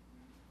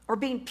or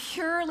being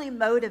purely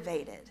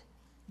motivated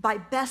by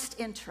best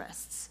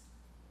interests.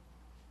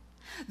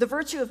 The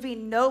virtue of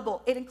being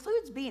noble, it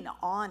includes being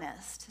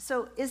honest.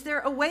 So is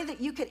there a way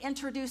that you could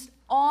introduce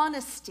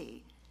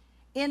honesty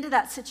into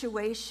that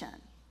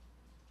situation?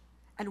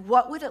 And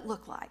what would it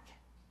look like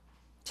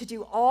to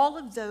do all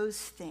of those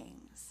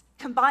things,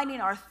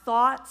 combining our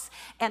thoughts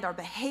and our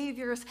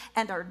behaviors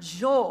and our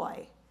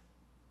joy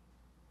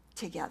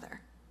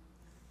together?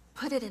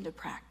 Put it into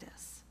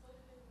practice.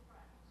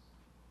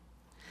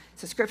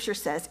 So Scripture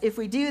says, if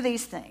we do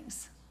these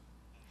things,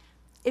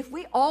 if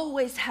we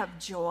always have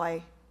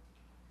joy,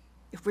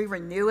 if we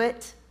renew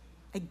it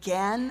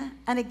again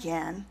and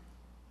again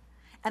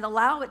and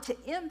allow it to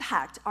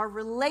impact our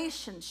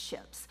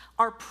relationships,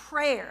 our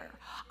prayer,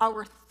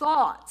 our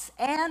thoughts,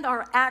 and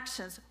our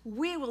actions,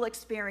 we will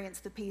experience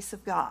the peace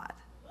of God.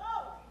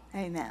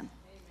 Amen.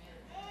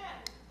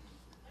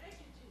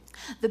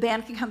 The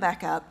band can come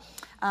back up.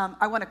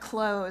 I want to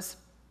close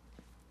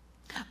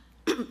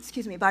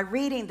by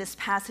reading this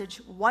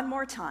passage one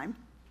more time.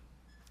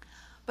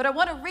 But I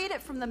want to read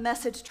it from the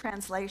Message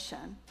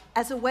translation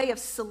as a way of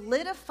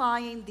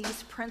solidifying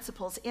these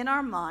principles in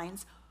our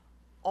minds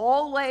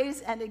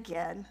always and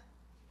again,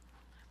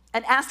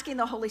 and asking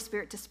the Holy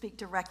Spirit to speak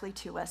directly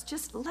to us.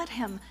 Just let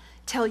Him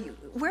tell you,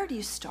 where do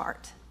you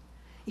start?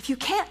 If you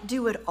can't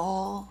do it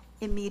all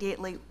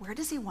immediately, where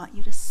does he want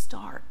you to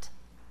start?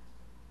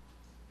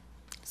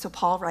 So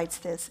Paul writes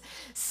this: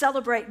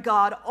 celebrate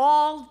God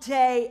all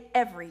day,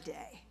 every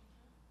day.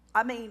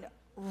 I mean,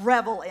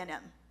 revel in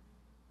him.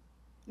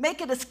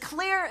 Make it as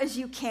clear as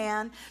you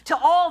can to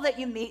all that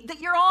you meet that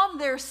you're on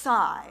their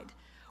side,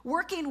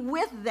 working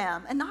with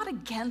them and not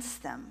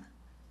against them.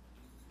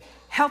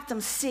 Help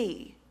them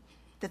see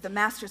that the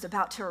master's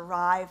about to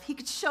arrive. He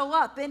could show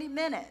up any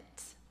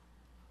minute.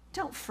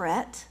 Don't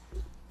fret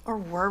or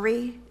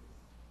worry.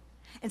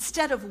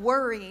 Instead of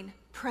worrying,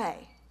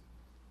 pray.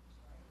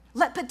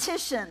 Let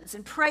petitions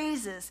and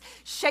praises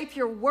shape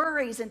your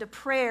worries into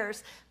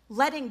prayers,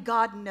 letting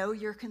God know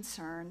your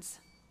concerns.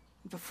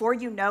 Before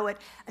you know it,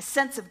 a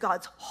sense of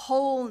God's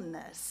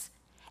wholeness,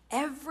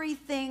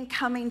 everything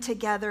coming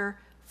together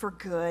for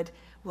good,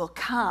 will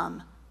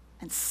come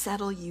and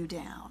settle you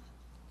down.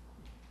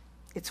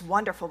 It's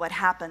wonderful what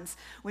happens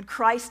when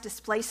Christ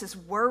displaces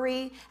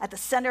worry at the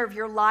center of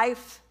your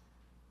life.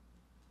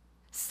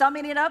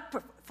 Summing it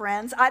up,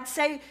 friends, I'd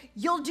say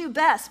you'll do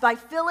best by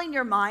filling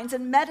your minds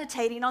and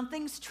meditating on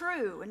things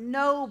true and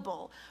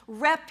noble,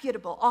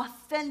 reputable,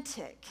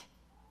 authentic,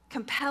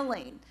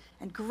 compelling,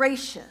 and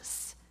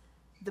gracious.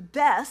 The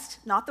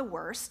best, not the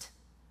worst.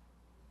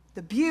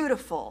 The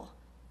beautiful,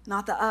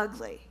 not the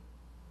ugly.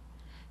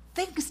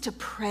 Things to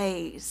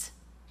praise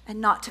and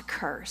not to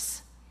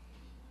curse.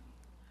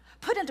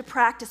 Put into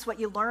practice what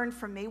you learned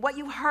from me, what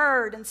you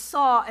heard and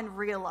saw and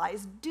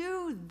realized.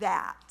 Do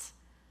that.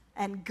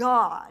 And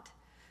God,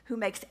 who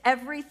makes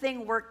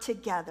everything work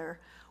together,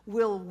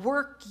 will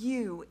work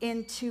you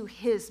into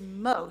his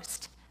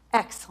most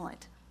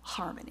excellent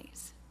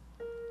harmonies.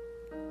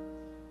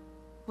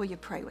 Will you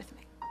pray with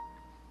me?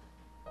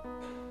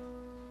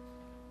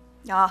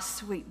 Ah,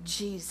 sweet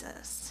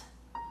Jesus,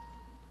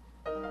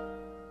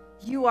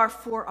 you are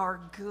for our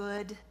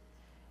good.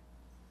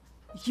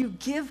 You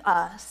give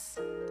us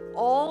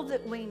all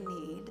that we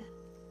need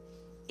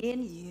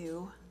in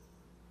you.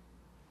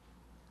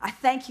 I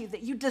thank you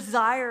that you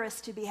desire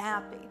us to be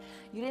happy.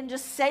 You didn't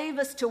just save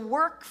us to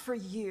work for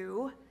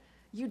you.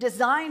 You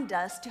designed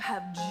us to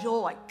have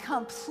joy,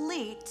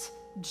 complete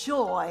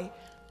joy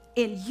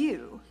in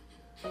you,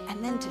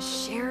 and then to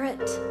share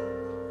it.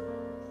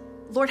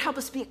 Lord, help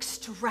us be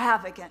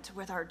extravagant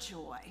with our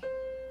joy.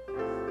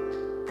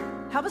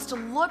 Help us to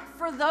look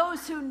for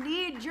those who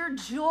need your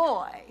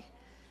joy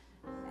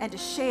and to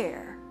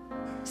share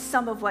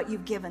some of what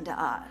you've given to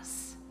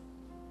us.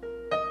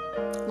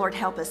 Lord,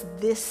 help us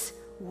this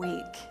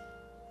week.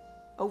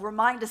 Oh,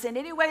 remind us in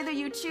any way that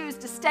you choose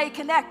to stay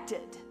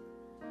connected.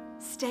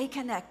 Stay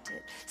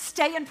connected.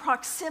 Stay in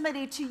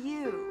proximity to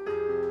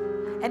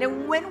you.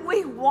 And when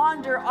we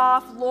wander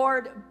off,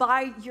 Lord,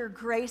 by your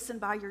grace and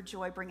by your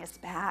joy, bring us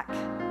back.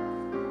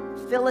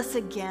 Fill us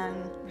again.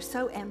 We're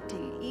so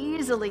empty,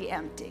 easily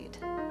emptied.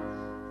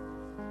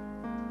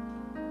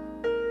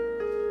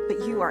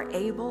 But you are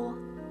able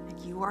and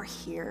you are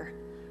here.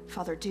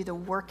 Father, do the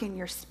work in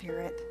your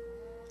Spirit.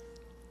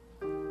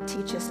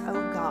 Teach us,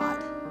 oh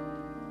God,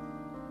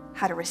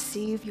 how to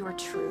receive your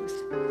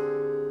truth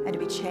and to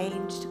be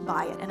changed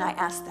by it. And I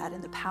ask that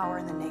in the power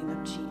and the name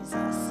of Jesus.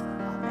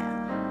 Amen.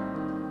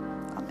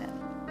 Amen.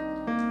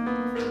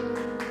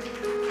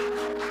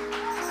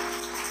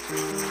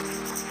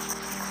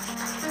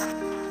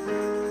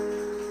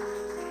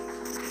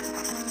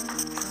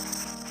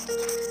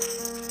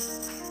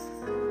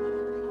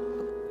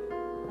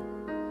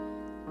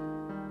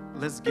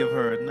 Let's give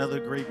her another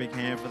great big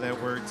hand for that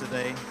word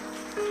today.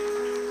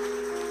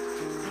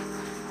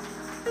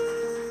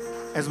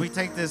 As we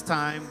take this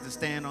time to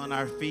stand on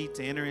our feet,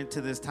 to enter into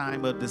this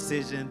time of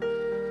decision,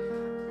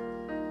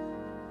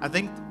 I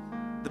think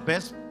the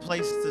best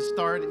place to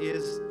start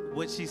is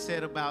what she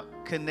said about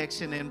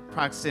connection and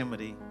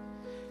proximity.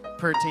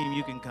 Per team,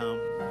 you can come.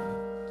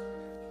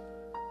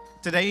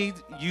 Today,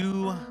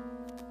 you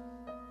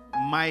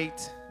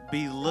might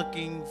be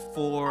looking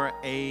for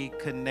a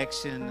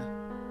connection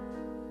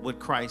with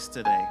Christ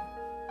today.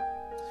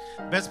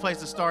 Best place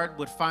to start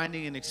with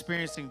finding and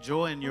experiencing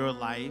joy in your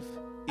life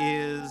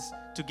is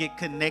to get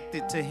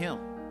connected to him.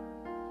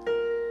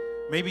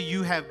 Maybe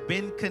you have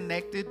been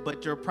connected,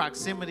 but your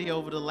proximity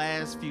over the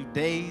last few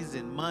days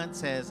and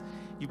months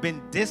you've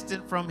been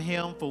distant from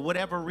him for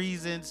whatever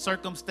reason,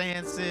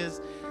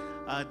 circumstances,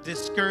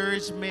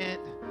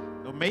 discouragement,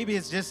 or maybe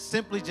it's just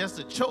simply just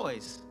a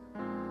choice.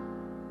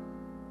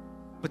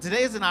 But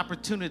today is an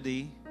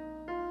opportunity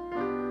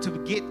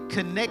to get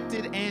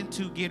connected and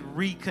to get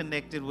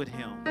reconnected with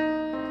him.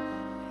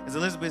 As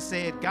Elizabeth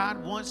said,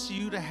 God wants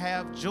you to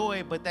have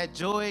joy, but that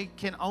joy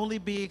can only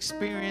be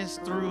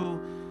experienced through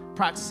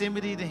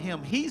proximity to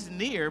him. He's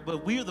near,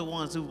 but we're the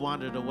ones who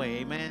wandered away,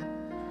 amen?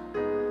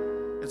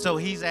 And so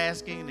he's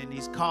asking and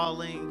he's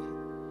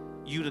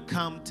calling you to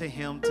come to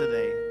him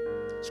today.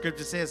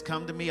 Scripture says,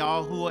 come to me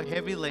all who are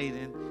heavy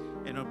laden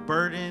and are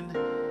burdened.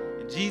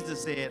 And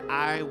Jesus said,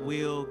 I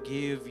will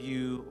give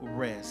you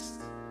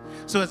rest.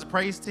 So as the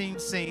praise team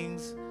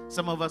sings,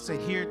 some of us are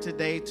here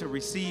today to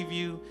receive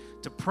you,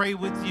 to pray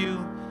with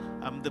you.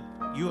 The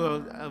You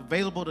are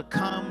available to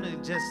come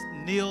and just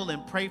kneel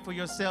and pray for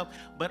yourself.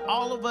 But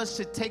all of us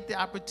should take the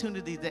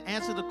opportunity to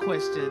answer the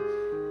question,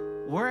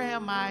 where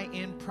am I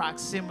in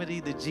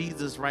proximity to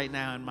Jesus right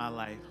now in my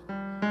life?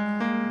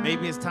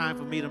 Maybe it's time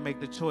for me to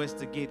make the choice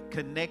to get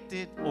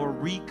connected or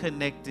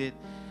reconnected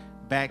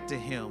back to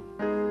him.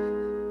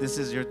 This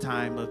is your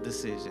time of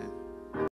decision.